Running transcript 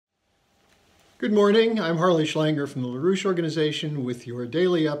Good morning. I'm Harley Schlanger from the LaRouche Organization with your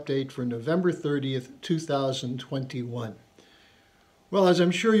daily update for November 30th, 2021. Well, as I'm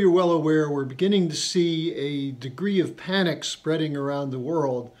sure you're well aware, we're beginning to see a degree of panic spreading around the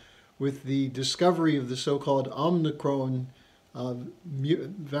world with the discovery of the so-called Omicron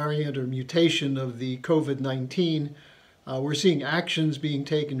variant or mutation of the COVID-19. We're seeing actions being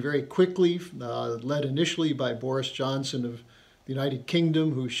taken very quickly, led initially by Boris Johnson of the United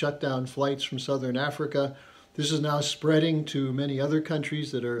Kingdom, who shut down flights from southern Africa. This is now spreading to many other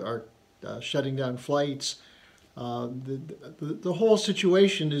countries that are shutting down flights. The whole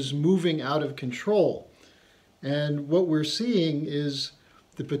situation is moving out of control. And what we're seeing is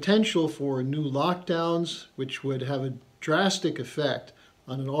the potential for new lockdowns, which would have a drastic effect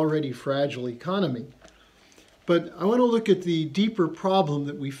on an already fragile economy. But I want to look at the deeper problem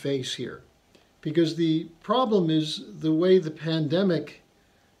that we face here, because the problem is the way the pandemic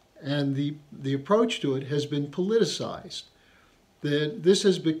and the approach to it has been politicized. That this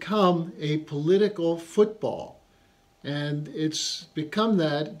has become a political football, and it's become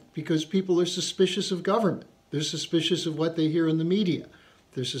that because people are suspicious of government. They're suspicious of what they hear in the media.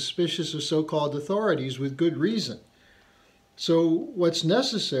 They're suspicious of so-called authorities with good reason. So what's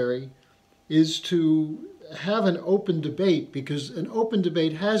necessary is to have an open debate, because an open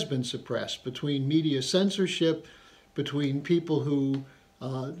debate has been suppressed between media censorship, between people who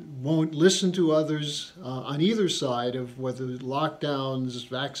won't listen to others on either side of whether lockdowns,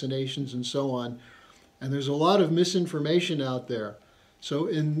 vaccinations, and so on. And there's a lot of misinformation out there. So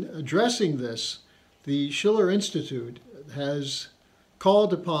in addressing this, the Schiller Institute has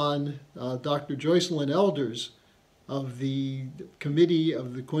called upon Dr. Joycelyn Elders of the Committee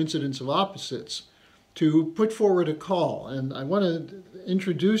of the Coincidence of Opposites to put forward a call. And I want to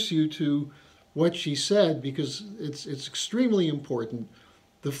introduce you to what she said, because it's extremely important.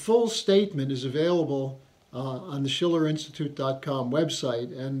 The full statement is available on the schillerinstitute.com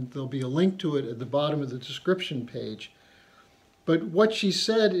website, and there'll be a link to it at the bottom of the description page. But what she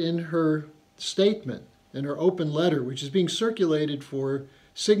said in her statement, in her open letter, which is being circulated for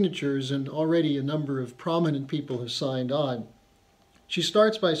signatures, and already a number of prominent people have signed on, she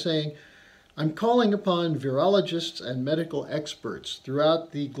starts by saying, "I'm calling upon virologists and medical experts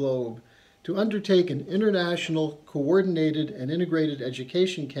throughout the globe to undertake an international, coordinated, and integrated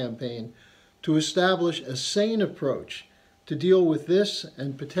education campaign to establish a sane approach to deal with this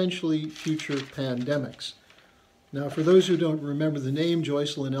and potentially future pandemics." Now, for those who don't remember the name,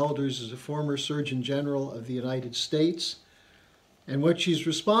 Joycelyn Elders is a former Surgeon General of the United States. And what she's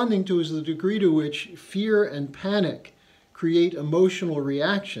responding to is the degree to which fear and panic create emotional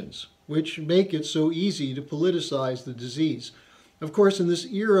reactions, which make it so easy to politicize the disease. Of course, in this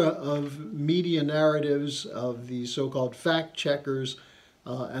era of media narratives, of the so-called fact checkers,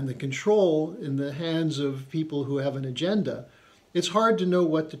 and the control in the hands of people who have an agenda, it's hard to know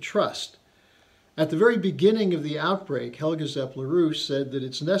what to trust. At the very beginning of the outbreak, Helga Zepp-LaRouche said that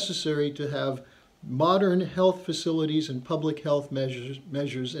it's necessary to have modern health facilities and public health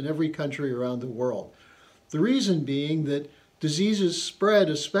measures in every country around the world. The reason being that diseases spread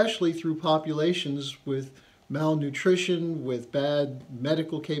especially through populations with malnutrition, with bad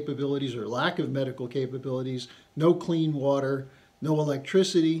medical capabilities or lack of medical capabilities, no clean water, no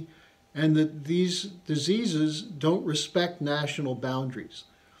electricity, and that these diseases don't respect national boundaries.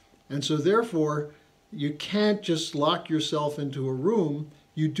 And so therefore, you can't just lock yourself into a room.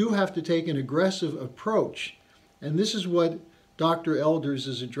 You do have to take an aggressive approach. And this is what Dr. Elders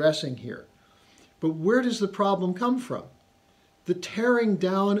is addressing here. But where does the problem come from? The tearing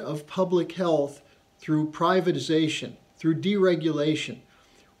down of public health through privatization, through deregulation,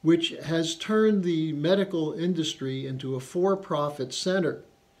 which has turned the medical industry into a for-profit center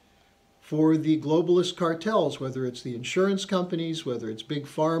for the globalist cartels, whether it's the insurance companies, whether it's big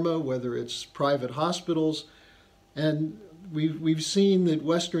pharma, whether it's private hospitals. And we've seen that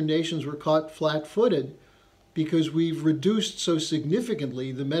Western nations were caught flat-footed because we've reduced so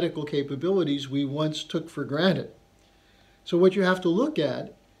significantly the medical capabilities we once took for granted. So what you have to look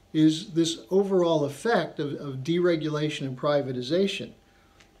at is this overall effect of deregulation and privatization.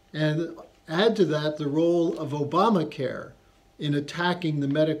 And add to that the role of Obamacare in attacking the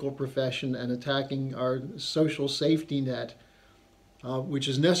medical profession and attacking our social safety net, which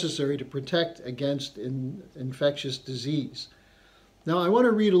is necessary to protect against infectious disease. Now, I want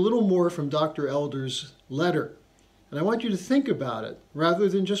to read a little more from Dr. Elders' letter, and I want you to think about it rather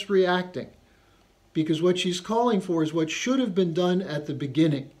than just reacting, because what she's calling for is what should have been done at the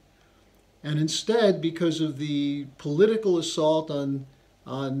beginning. And instead, because of the political assault on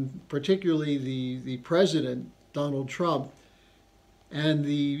particularly the president, Donald Trump, and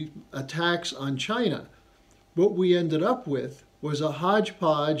the attacks on China, what we ended up with was a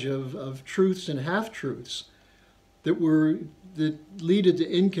hodgepodge of truths and half-truths that led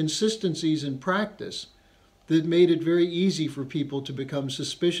to inconsistencies in practice that made it very easy for people to become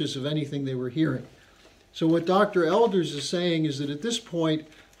suspicious of anything they were hearing. So what Dr. Elders is saying is that at this point,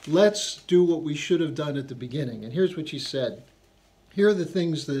 let's do what we should have done at the beginning. And here's what she said. Here are the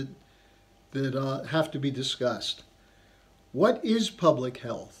things that have to be discussed. What is public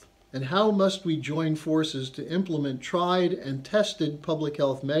health, and how must we join forces to implement tried and tested public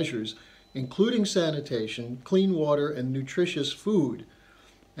health measures, including sanitation, clean water, and nutritious food,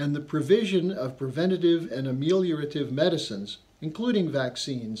 and the provision of preventative and ameliorative medicines, including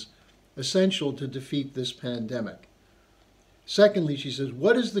vaccines, essential to defeat this pandemic? Secondly, she says,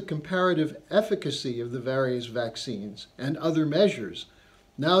 what is the comparative efficacy of the various vaccines and other measures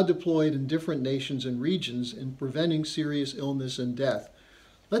now deployed in different nations and regions in preventing serious illness and death?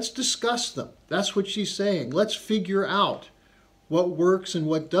 Let's discuss them. That's what she's saying. Let's figure out what works and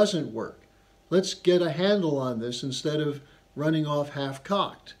what doesn't work. Let's get a handle on this instead of running off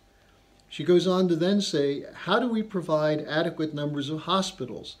half-cocked. She goes on to then say, how do we provide adequate numbers of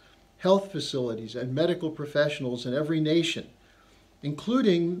hospitals, health facilities, and medical professionals in every nation,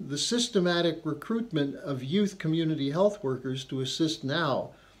 including the systematic recruitment of youth community health workers to assist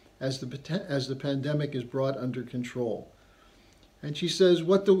now as the pandemic is brought under control? And she says,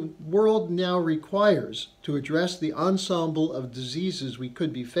 what the world now requires to address the ensemble of diseases we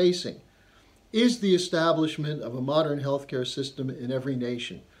could be facing is the establishment of a modern healthcare system in every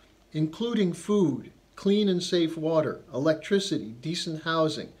nation, including food, clean and safe water, electricity, decent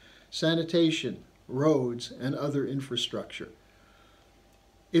housing, sanitation, roads, and other infrastructure.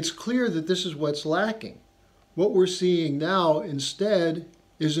 It's clear that this is what's lacking. What we're seeing now instead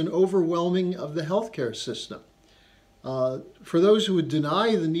is an overwhelming of the healthcare system. For those who would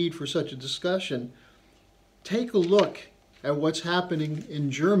deny the need for such a discussion, take a look at what's happening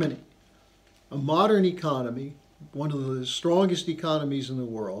in Germany, a modern economy, one of the strongest economies in the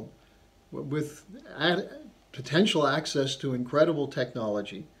world, with potential access to incredible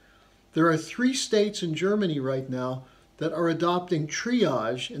technology. There are 3 states in Germany right now that are adopting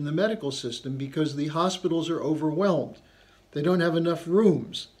triage in the medical system because the hospitals are overwhelmed. They don't have enough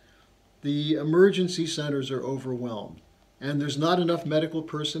rooms. The emergency centers are overwhelmed, and there's not enough medical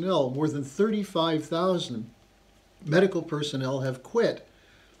personnel. More than 35,000 medical personnel have quit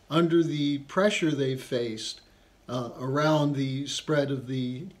under the pressure they've faced around the spread of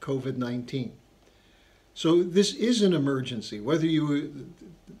the COVID-19. So this is an emergency. Whether you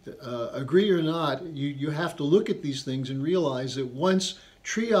agree or not, you have to look at these things and realize that once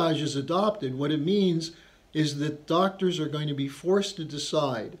triage is adopted, what it means is that doctors are going to be forced to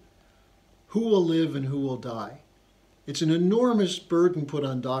decide who will live and who will die. It's an enormous burden put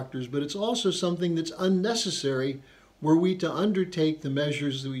on doctors, but it's also something that's unnecessary were we to undertake the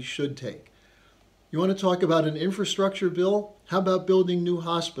measures that we should take. You want to talk about an infrastructure bill? How about building new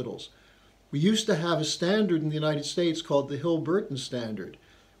hospitals? We used to have a standard in the United States called the Hill-Burton standard,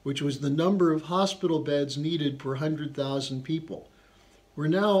 which was the number of hospital beds needed per 100,000 people. We're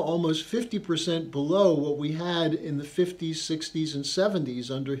now almost 50% below what we had in the 50s, 60s, and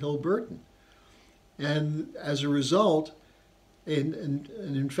 70s under Hill-Burton. And as a result, an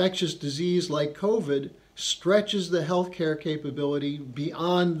infectious disease like COVID stretches the healthcare capability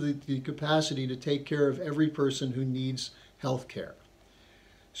beyond the capacity to take care of every person who needs healthcare.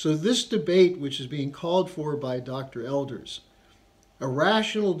 So this debate, which is being called for by Dr. Elders, a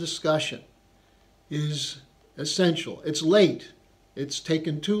rational discussion, is essential. It's late. It's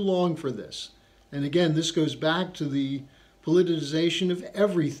taken too long for this. And again, this goes back to the politicization of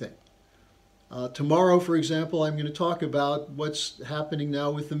everything. Tomorrow, for example, I'm going to talk about what's happening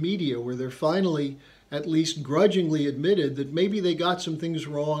now with the media, where they're finally at least grudgingly admitted that maybe they got some things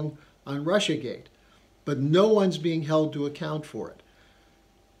wrong on Russiagate, but no one's being held to account for it.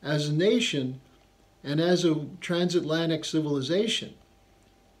 As a nation and as a transatlantic civilization,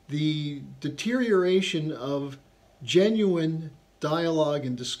 the deterioration of genuine dialogue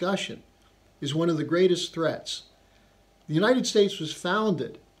and discussion is one of the greatest threats. The United States was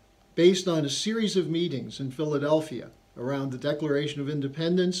founded based on a series of meetings in Philadelphia around the Declaration of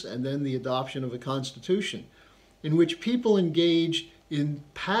Independence and then the adoption of a Constitution, in which people engaged in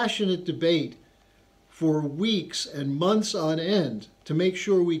passionate debate for weeks and months on end to make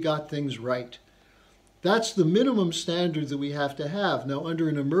sure we got things right. That's the minimum standard that we have to have. Now, under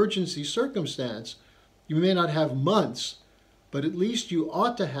an emergency circumstance, you may not have months, but at least you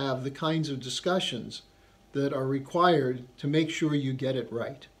ought to have the kinds of discussions that are required to make sure you get it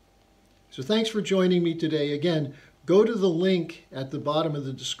right. So thanks for joining me today. Again, go to the link at the bottom of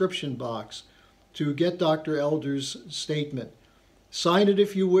the description box to get Dr. Elder's statement. Sign it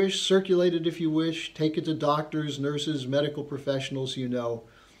if you wish, circulate it if you wish, take it to doctors, nurses, medical professionals you know.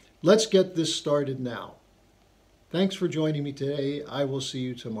 Let's get this started now. Thanks for joining me today. I will see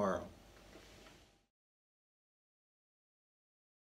you tomorrow.